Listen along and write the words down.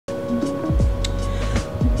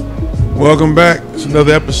Welcome back. It's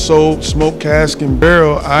another episode, Smoke, Cask, and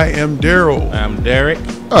Barrel. I am Daryl. I'm Derek.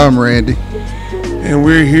 I'm Randy. And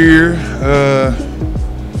we're here.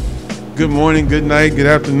 Good morning, good night, good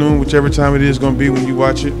afternoon, whichever time it is going to be when you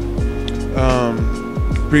watch it.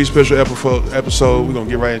 Pretty special episode. We're going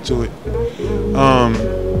to get right into it.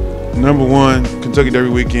 Number one, Kentucky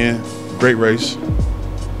Derby weekend. Great race.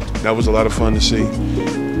 That was a lot of fun to see.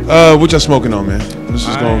 What y'all smoking on, man? Let's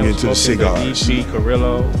just go and get into the cigars. The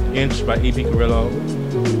Carillio Inch by EP Carillio.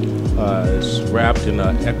 It's wrapped in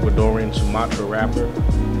an Ecuadorian Sumatra wrapper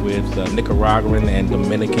with Nicaraguan and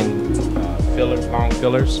Dominican long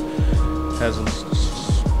fillers. Has a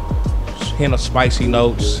hint of spicy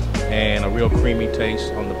notes and a real creamy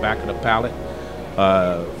taste on the back of the palate.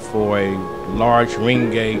 For a large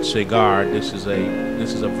ring gauge cigar, this is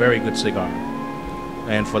a very good cigar.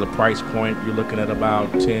 And for the price point, you're looking at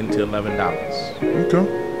about $10 to $11.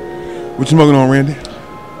 Okay. What you smoking on, Randy?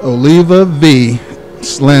 Oliva V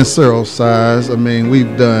Lancero size. I mean,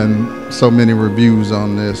 we've done so many reviews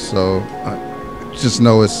on this, so I just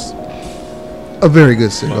know it's a very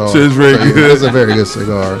good cigar. So it's very good. It's a very good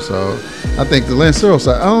cigar. So I think the Lancero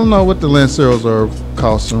side. I don't know what the Lanceros are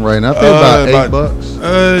costing right now. I think about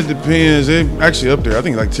 $8. It depends. It actually up there. I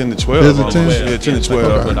think like 10 to 12. Is it 10? Yeah, 10 to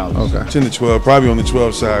 12. Okay. 10 to 12. Probably on the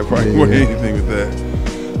 12 side. Probably more than anything with that.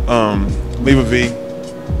 Oliva V.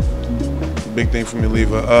 Big thing from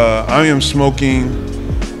Oliva. I am smoking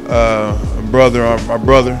our brother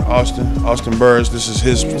Austin Burrs. This is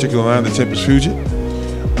his particular line, the Tempus Fugit.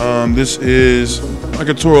 This is like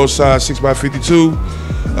a Toro size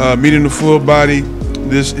 6x52, medium to full body.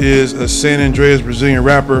 This is a San Andreas Brazilian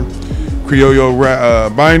wrapper,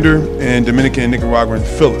 Criollo binder, and Dominican and Nicaraguan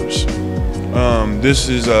fillers. This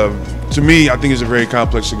is, to me, I think it's a very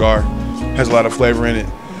complex cigar. Has a lot of flavor in it.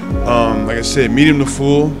 Like I said, medium to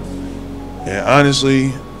full. And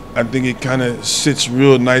honestly, I think it kind of sits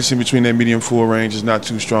real nice in between that medium full range. It's not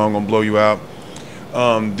too strong, gonna blow you out.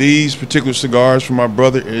 These particular cigars from my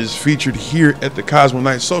brother is featured here at the Cosmo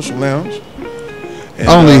Night Social Lounge. And,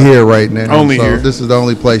 only here right now. Only here. This is the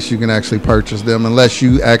only place you can actually purchase them, unless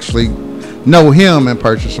you actually know him and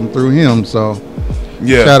purchase them through him. So,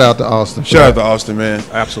 yeah. Shout out to Austin. Shout out to Austin, man.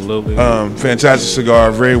 Absolutely. Fantastic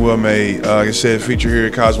cigar, very well made. Like I said, featured here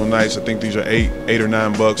at Cosmo Nights. I think these are $8 or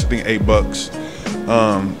 $9. I think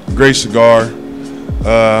 $8. Great cigar.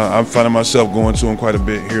 I'm finding myself going to them quite a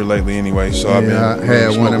bit here lately anyway. So I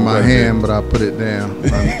had one in my hand, but I put it down.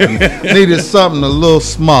 I needed something a little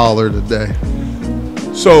smaller today.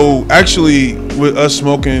 So actually, with us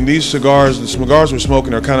smoking these cigars, the cigars we're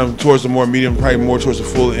smoking are kind of towards the more medium, probably more towards the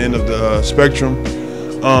full end of the spectrum.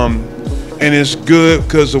 And it's good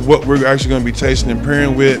because of what we're actually going to be tasting and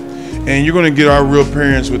pairing with. And you're going to get our real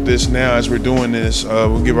pairings with this now as we're doing this.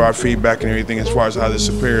 We'll give our feedback and everything as far as how this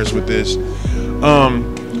pairs with this.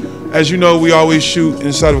 As you know, we always shoot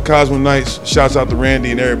inside of Cosmo Nights. Shouts out to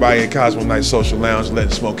Randy and everybody at Cosmo Nights Social Lounge,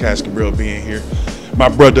 letting Smoke, Cask, and Barrel be in here. My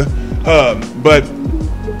brother. But,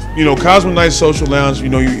 you know, Cosmo Nights Social Lounge, you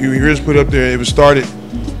know, you hear us put up there, it was started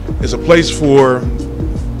as a place for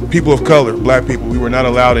people of color, black people. We were not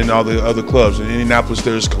allowed in all the other clubs. In Indianapolis,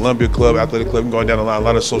 there's Columbia Club, Athletic Club, going down a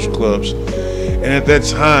lot of social clubs. And at that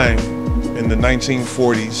time, in the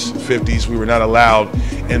 1940s, 50s, we were not allowed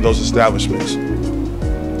in those establishments.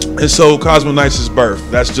 And so Cosmo Nights is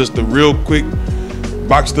birthed. That's just the real quick,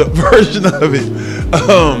 boxed up version of it.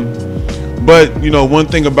 But, you know, one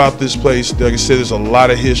thing about this place, like I said, there's a lot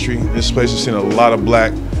of history. This place has seen a lot of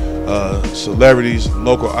black celebrities,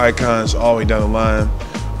 local icons all the way down the line.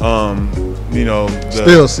 You know,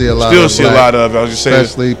 still see a lot of I was just saying,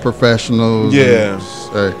 especially professionals. Yeah,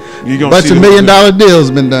 you're gonna bunch of $1 million deals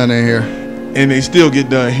been done in here, and they still get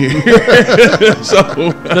done here.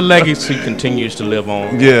 So the legacy continues to live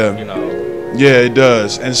on. Yeah, you know. Yeah, it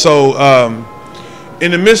does. And so, in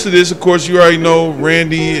the midst of this, of course, you already know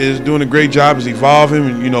Randy is doing a great job, is evolving,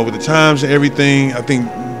 and, you know, with the times and everything. I think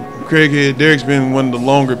Craig here, Derek's been one of the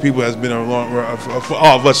longer people that's been for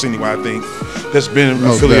all of us anyway, I think, that's been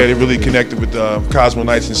affiliated, really connected with Cosmo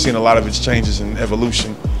Nights and seeing a lot of its changes and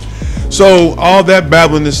evolution. So all that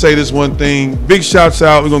babbling to say this one thing, big shouts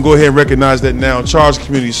out, we're gonna go ahead and recognize that now, Charles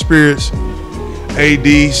Community Spirits,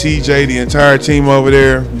 AD, CJ, the entire team over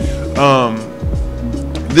there.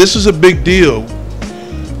 This is a big deal.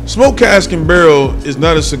 Smoke, Cask, and Barrel is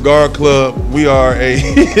not a cigar club. We are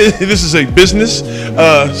this is a business,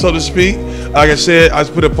 so to speak. Like I said, I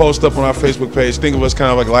put a post up on our Facebook page. Think of us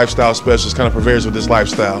kind of like lifestyle specialists, kind of purveyors with this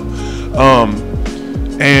lifestyle.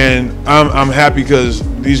 And I'm happy because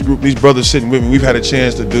these brothers sitting with me, we've had a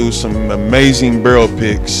chance to do some amazing barrel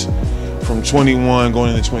picks from 21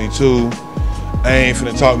 going into 22. I ain't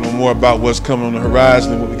finna talk no more about what's coming on the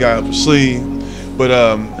horizon and what we got up the sleeve. But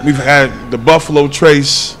we've had the Buffalo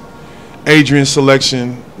Trace Adrian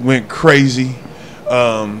selection went crazy.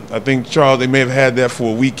 I think, Charles, they may have had that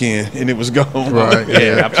for a weekend and it was gone. Right.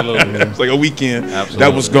 Yeah, absolutely. It's like a weekend. Absolutely.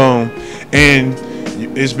 That was gone. And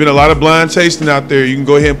it's been a lot of blind tasting out there. You can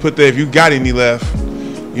go ahead and put that, if you got any left,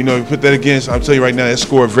 you know, you put that against, I'll tell you right now, it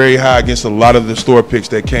scored very high against a lot of the store picks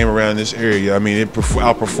that came around this area. I mean, it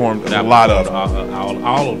outperformed a lot of them.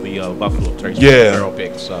 All of the Buffalo Trace barrel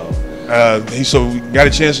picks. So we got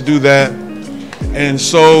a chance to do that. And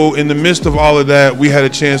so in the midst of all of that, we had a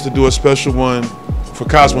chance to do a special one for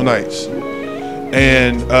Cosmo Nights.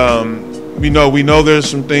 And we know there's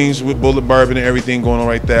some things with Bullet Bourbon and everything going on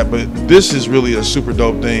like that, but this is really a super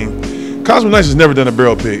dope thing. Cosmo Nights has never done a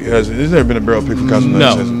barrel pick, has it? There's never been a barrel pick for Cosmo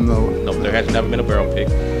Nights, has it? No, there has never been a barrel pick.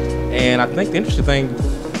 And I think the interesting thing,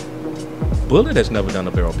 Bulliet has never done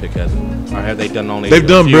a barrel pick, has it? Or have they done only? They've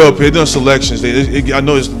done barrel pick. They've done selections. I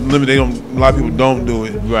know it's limited. A lot of people don't do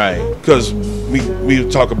it, right? Because we'll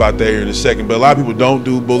talk about that here in a second. But a lot of people don't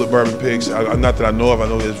do Bullet Bourbon picks. Not that I know of. I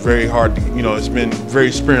know it's very hard to, it's been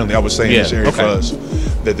very sparingly, I would say, in this area for us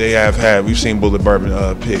that they have had. We've seen Bullet Bourbon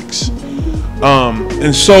picks,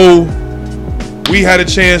 and so we had a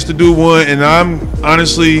chance to do one, and I'm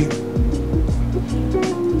honestly.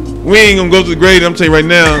 We ain't gonna go to the grade. I'm telling you right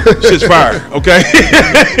now, shit's fire. Okay,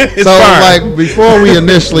 it's fire. Like before we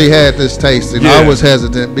initially had this tasting, I was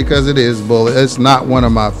hesitant because it is Bullet. It's not one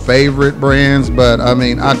of my favorite brands, but I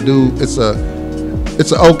mean, it's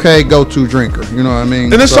an okay go-to drinker. You know what I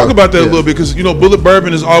mean? And let's talk about that a little bit, because Bullet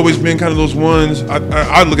Bourbon has always been kind of those ones.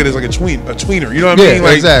 I look at it as like a tweener. You know what I mean?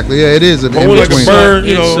 Like, exactly. Yeah, it is a tweener.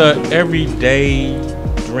 It's an everyday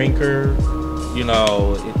drinker.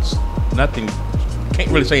 It's nothing. Can't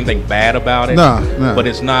really say anything bad about it. No. But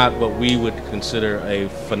it's not what we would consider a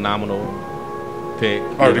phenomenal pick.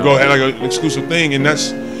 Or to go ahead like an exclusive thing, and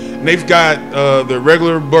they've got the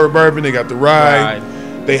regular bourbon, they got the rye.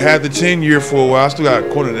 They had the 10-year for a while. I still got a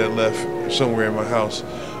quarter of that left somewhere in my house.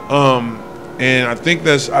 And I think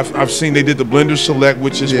I've seen they did the Blender Select,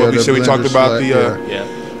 which is what we said. We talked about right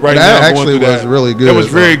now. That actually was really good. That was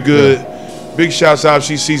very good. Yeah. Big shouts out.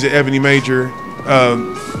 She sees at Ebony Major,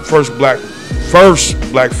 first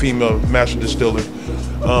black female master distiller.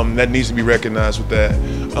 That needs to be recognized with that.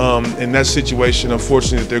 In that situation,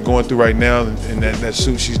 unfortunately, that they're going through right now, and that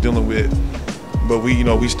suit she's dealing with. But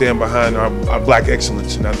we stand behind our black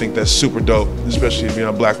excellence, and I think that's super dope, especially being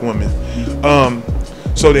a black woman.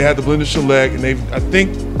 So they had the Blender Select, and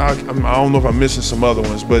I don't know if I'm missing some other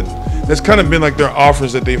ones, but that's kind of been like their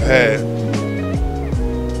offers that they've had.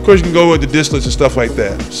 Of course, you can go with the distillates and stuff like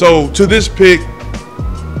that. So to this pick,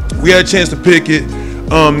 we had a chance to pick it.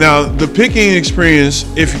 Now the picking experience,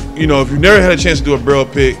 if you've never had a chance to do a barrel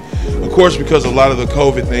pick, of course, because a lot of the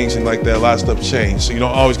COVID things and like that, a lot of stuff changed. So you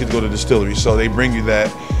don't always get to go to the distillery. So they bring you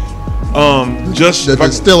that. The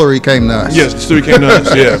distillery came to us. Yes, the distillery came to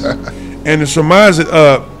us. Yeah. And to surmise it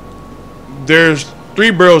up, there's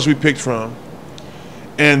 3 barrels we picked from,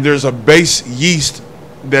 and there's a base yeast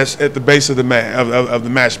that's at the base of the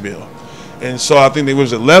mash bill. And so I think there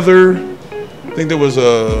was a leather. I think there was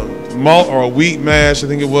a malt or a wheat mash, I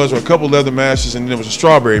think it was, or a couple leather mashes, and then there was a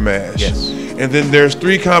strawberry mash. Yes. And then there's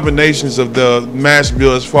 3 combinations of the mash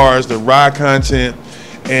bill as far as the rye content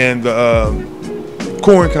and the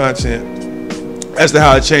corn content as to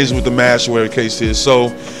how it changes with the mash or whatever the case is.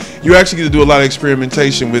 So you actually get to do a lot of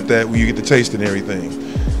experimentation with that when you get to taste and everything.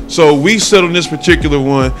 So we settled on this particular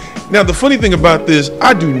one. Now, the funny thing about this,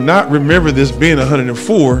 I do not remember this being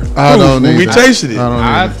 104 when we tasted it.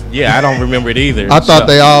 I don't remember it either. I thought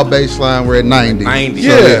they all baseline were at 90. 90.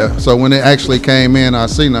 So, so when it actually came in, I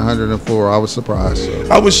seen 104. I was surprised. So.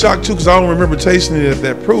 I was shocked too, because I don't remember tasting it at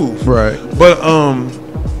that proof. Right. But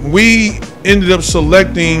we ended up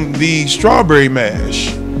selecting the strawberry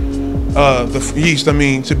mash, the yeast. I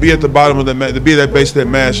mean, to be at the bottom of to be at that base of that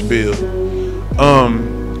mash bill.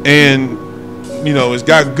 And it's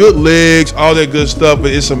got good legs, all that good stuff,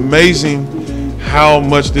 but it's amazing how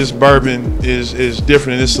much this bourbon is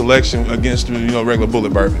different in this selection against regular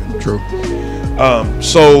Bullet Bourbon. True.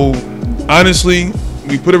 So honestly,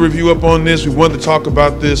 we put a review up on this. We wanted to talk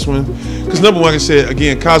about this one because number one, like I said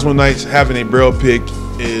again, Cosmo Nights having a barrel pick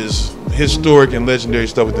is historic and legendary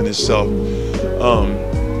stuff within itself.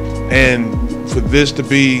 And for this to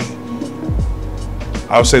be,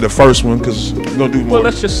 I would say the first one, because we're going to do more. Well,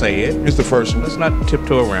 let's just say it. It's the first one. Let's not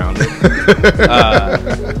tiptoe around it.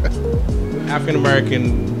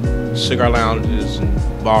 African-American cigar lounges and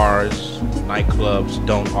bars, nightclubs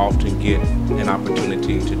don't often get an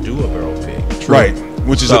opportunity to do a barrel pick. Right.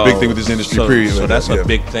 which is a big thing with this industry. Period. So that's a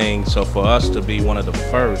big thing. So for us to be one of the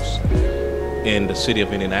first in the city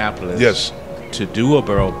of Indianapolis, yes, to do a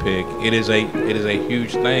barrel pick, it is a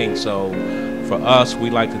huge thing. So for us, we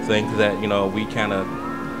like to think that we kind of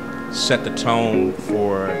set the tone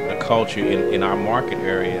for the culture in our market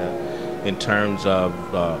area in terms of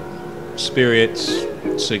spirits,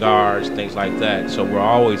 cigars, things like that. So we're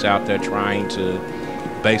always out there trying to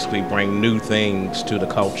basically bring new things to the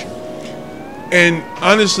culture. And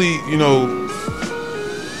honestly,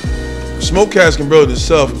 Smoke Cask and Barrel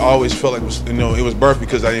itself, I always felt like it was birthed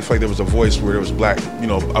because I didn't feel like there was a voice where there was black,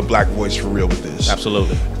 a black voice for real with this.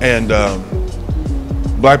 Absolutely. And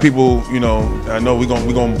black people, I know we're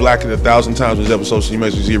gonna black it 1,000 times in this episode, so you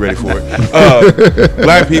might as well get ready for it.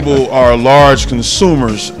 Black people are large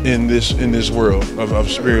consumers in this world of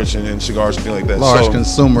spirits and cigars and things like that. Large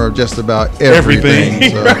consumer of just about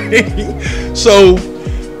everything. Right. So,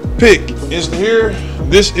 pick is here.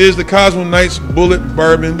 This is the Cosmo Nights Bullet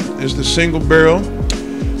Bourbon. It's the single barrel.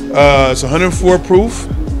 It's 104 proof.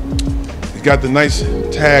 It's got the nice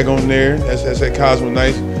tag on there. That's that Cosmo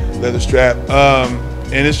Nights leather strap.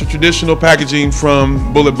 And it's the traditional packaging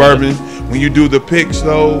from Bullet Bourbon. When you do the picks,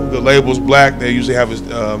 though, the label's black. They usually have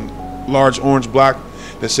a large orange block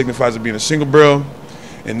that signifies it being a single barrel.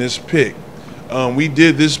 And this pick, we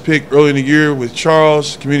did this pick early in the year with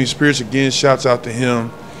Charles, Community Spirits. Again, shouts out to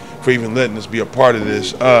him for even letting us be a part of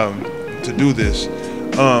this, to do this.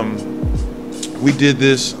 We did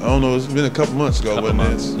this, I don't know, it's been a couple months ago,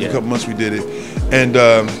 wasn't it? A couple months we did it. And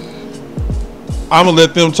I'm going to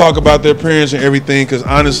let them talk about their appearance and everything, because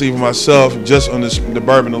honestly, for myself, just on the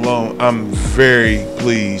bourbon alone, I'm very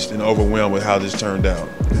pleased and overwhelmed with how this turned out.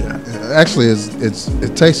 Yeah. Actually,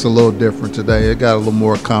 it tastes a little different today. It got a little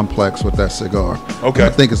more complex with that cigar. Okay. I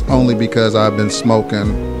think it's only because I've been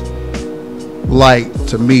smoking light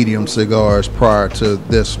to medium cigars prior to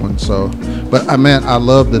this one. So, but I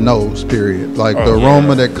love the nose, period. Like the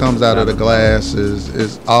aroma that comes out of the glass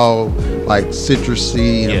is all like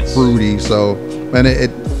citrusy and fruity. So, and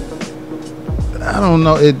I don't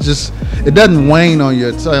know, it doesn't wane on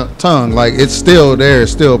your tongue. Like it's still there,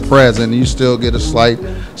 it's still present. You still get a slight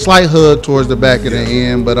hug towards the back of the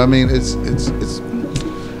end, but I mean it's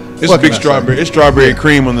a big strawberry. It's strawberry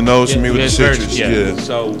cream on the nose for me with the citrus. Yeah.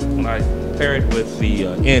 So when I pair it with the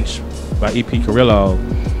Inch by EP Carillio,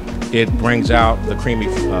 it brings out the creamy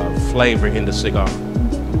flavor in the cigar,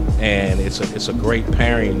 and it's a great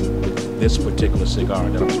pairing with this particular cigar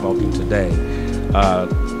that I'm smoking today.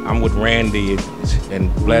 I'm with Randy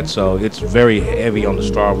and Bledsoe. It's very heavy on the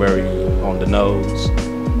strawberry on the nose,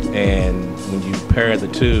 and when you pair the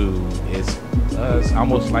two, it's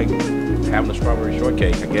almost like having a strawberry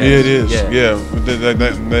shortcake, I guess. Yeah, it is. Yeah.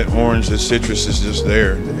 That orange, the citrus is just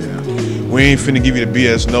there. Yeah. We ain't finna give you the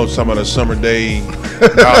BS notes talking about a summer day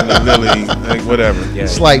out in the lily, like whatever. Yeah.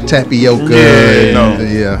 Slight tapioca.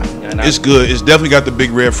 It's good. It's definitely got the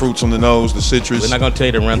big red fruits on the nose, the citrus. We're not gonna tell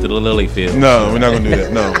you to run through the lily field. No, we're not gonna do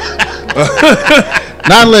that. No.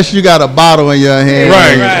 Not unless you got a bottle in your hand.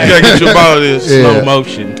 Right. You gotta get your bottle of this. Slow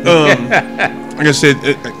motion. Like I said,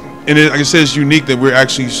 it's unique that we're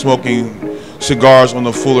actually smoking cigars on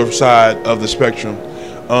the fuller side of the spectrum,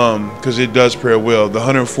 because it does pair well. The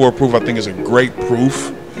 104 proof, I think, is a great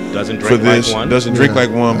proof. Doesn't drink like one. Doesn't drink like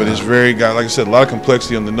one, but it's very got, like I said, a lot of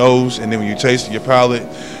complexity on the nose, and then when you taste it, your palate,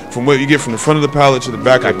 from what you get from the front of the palate to the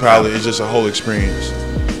back of the palate, it's just a whole experience.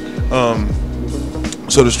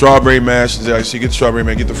 So the strawberry mash is there. So you get the strawberry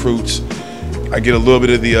mash, get the fruits. I get a little bit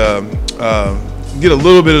of the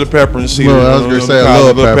pepper and cedar. I was gonna say a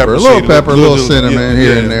little pepper, a little cinnamon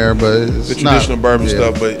here and there, but it's the traditional bourbon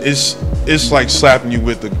stuff. But it's like slapping you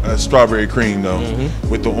with the strawberry cream though,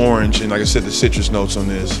 with the orange and, like I said, the citrus notes on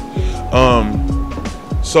this.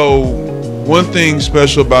 So one thing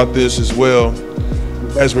special about this as well,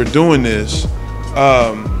 as we're doing this,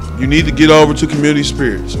 you need to get over to Community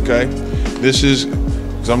Spirits. Okay, this is.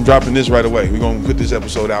 Because I'm dropping this right away. We're going to put this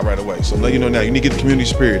episode out right away. So let you know now, you need to get the Community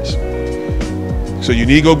Spirits. So you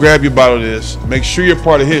need to go grab your bottle of this. Make sure you're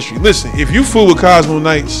part of history. Listen, if you fool with Cosmo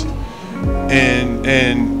Nights and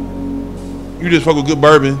you just fuck with good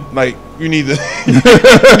bourbon, like, you need to, you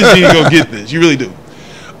just need to go get this. You really do.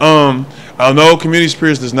 I know Community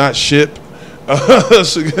Spirits does not ship,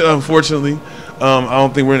 unfortunately. I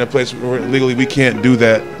don't think we're in a place where legally we can't do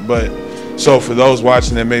that, but so for those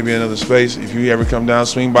watching that may be another space, if you ever come down,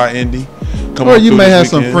 swing by Indy. Or you may have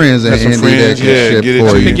some friends at Indy that can ship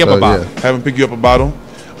for you. Pick you up a bottle. Have them pick you up a bottle.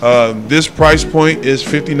 This price point is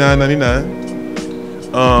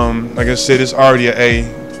 $59.99. Like I said, it's already an A.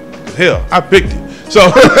 Hell, I picked it. So,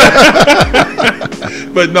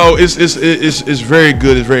 but no, it's very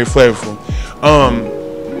good. It's very flavorful.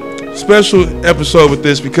 special episode with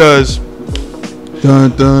this because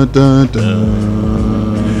Dun, dun, dun,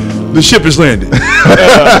 dun. the ship is landed.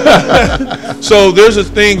 So there's a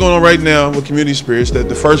thing going on right now with Community Spirits that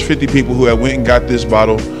the first 50 people who have went and got this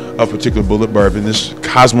bottle of particular Bulliet bourbon, this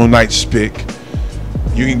Cosmo Night Spick,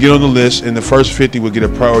 you can get on the list, and the first 50 will get a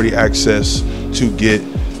priority access to get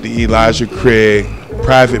the Elijah Craig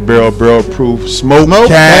Private Barrel Proof Smoke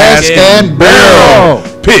Cask and Barrel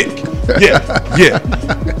pick. Yeah.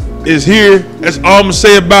 It's here. That's all I'm gonna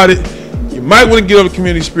say about it. You might want to get over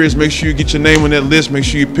Community Spirits. Make sure you get your name on that list. Make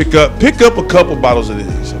sure you pick up a couple bottles of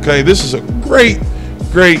these. Okay, this is a great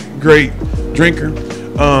drinker.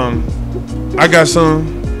 I got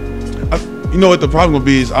some. You know what the problem gonna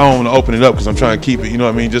be is I don't want to open it up because I'm trying to keep it. You know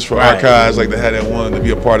what I mean? Just for archives, like they had that one to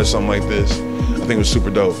be a part of something like this. I think it was super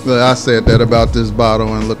dope. I said that about this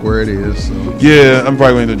bottle, and look where it is. So. Yeah, I'm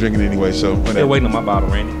probably going to drink it anyway. So whatever. Still waiting on my bottle,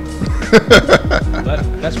 Randy.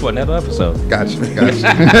 That's for another episode. Gotcha.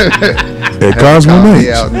 Hey, Cosmo Night.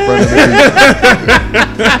 Out in front of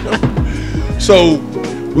the So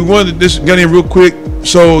we wanted to just get in real quick.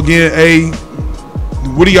 So again,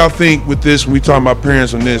 what do y'all think with this when we talking about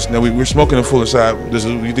parents on this? Now we're smoking a fuller side. Do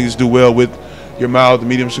you think this do well with your mild to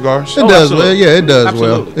medium cigars? It does absolutely. well. Yeah, it does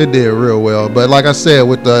Absolutely. well. It did real well. But like I said,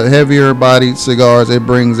 with the heavier bodied cigars, it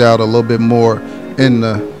brings out a little bit more in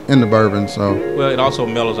the bourbon. So Well, it also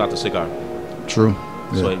mellows out the cigar. true.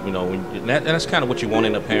 So Yeah. that's kind of what you want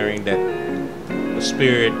in a pairing, that the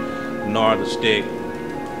spirit nor the stick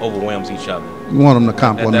overwhelms each other. You want them to And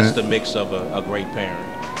complement. that's the mix of a great pairing.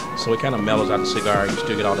 So it kind of mellows out the cigar. You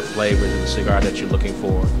still get all the flavors in the cigar that you're looking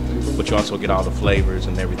for, but you also get all the flavors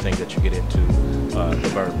and everything that you get into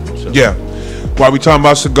the bourbon. So, Yeah. While we talking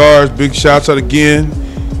about cigars, big shouts out again.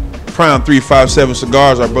 Prime 357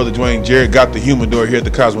 Cigars. Our brother Dwayne Jarrett got the humidor here at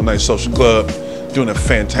the Cosmo Night Social Club. Doing a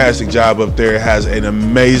fantastic job up there. Has an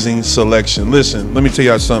amazing selection. Listen, let me tell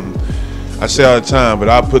y'all something. I say all the time, but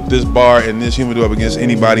I'll put this bar and this humidor up against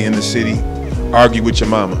anybody in the city. Argue with your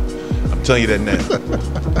mama. I'm telling you that now.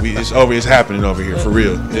 It's over. It's happening over here for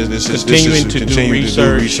real. Continuing to do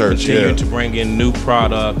research, continuing yeah. to bring in new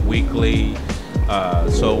product weekly.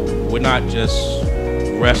 So we're not just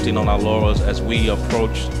resting on our laurels as we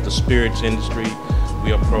approach the spirits industry.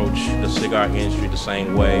 We approach the cigar industry the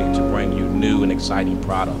same way to bring you new and exciting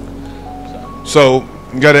product. So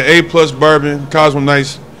you got an A+ bourbon, Cosmo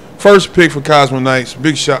Nights. First pick for Cosmo Nights.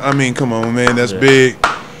 Big shot. I mean, come on, man. That's big.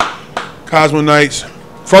 Cosmo Nights.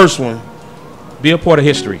 First one. Be a part of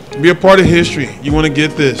history. Be a part of history. You want to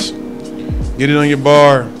get this. Get it on your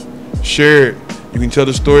bar. Share it. You can tell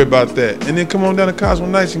the story about that. And then come on down to Cosmo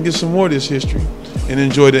Nights and get some more of this history. And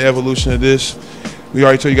enjoy the evolution of this. We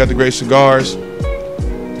already told you got the great cigars.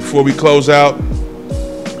 Before we close out,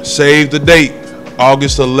 save the date.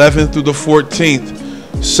 August 11th through the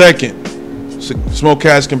 14th. Second, Smoke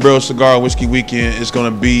Cask and Barrel Cigar Whiskey Weekend is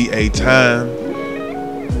going to be a time.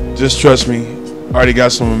 Just trust me. Already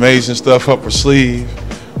got some amazing stuff up our sleeve.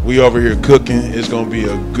 We over here cooking. It's going to be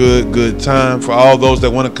a good time. For all those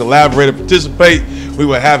that want to collaborate and participate, we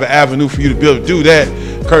will have an avenue for you to be able to do that,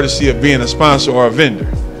 courtesy of being a sponsor or a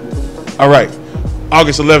vendor. All right.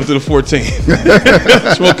 August 11th through the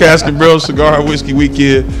 14th. Smoke Cask and Barrel Cigar Whiskey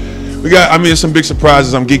Weekend. We got, some big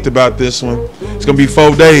surprises. I'm geeked about this one. It's going to be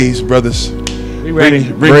 4 days, brothers. We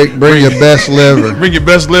ready. Bring your best liver. Bring your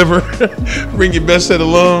best liver. Bring your best set of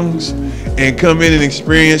lungs. And come in and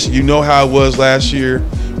experience. You know how it was last year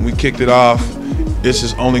when we kicked it off. This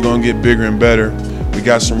is only going to get bigger and better. We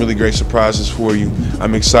got some really great surprises for you.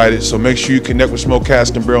 I'm excited. So make sure you connect with Smoke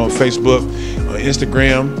Cask and Barrel on Facebook, on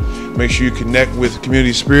Instagram. Make sure you connect with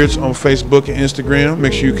Community Spirits on Facebook and Instagram.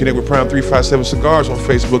 Make sure you connect with Prime 357 Cigars on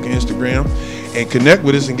Facebook and Instagram. And connect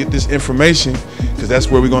with us and get this information, because that's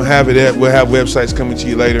where we're going to have it at. We'll have websites coming to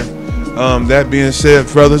you later. That being said,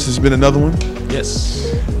 fellas, it's been another one. Yes.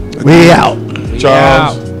 We out.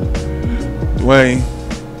 Charles, Dwayne,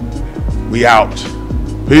 we out.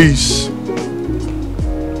 Peace.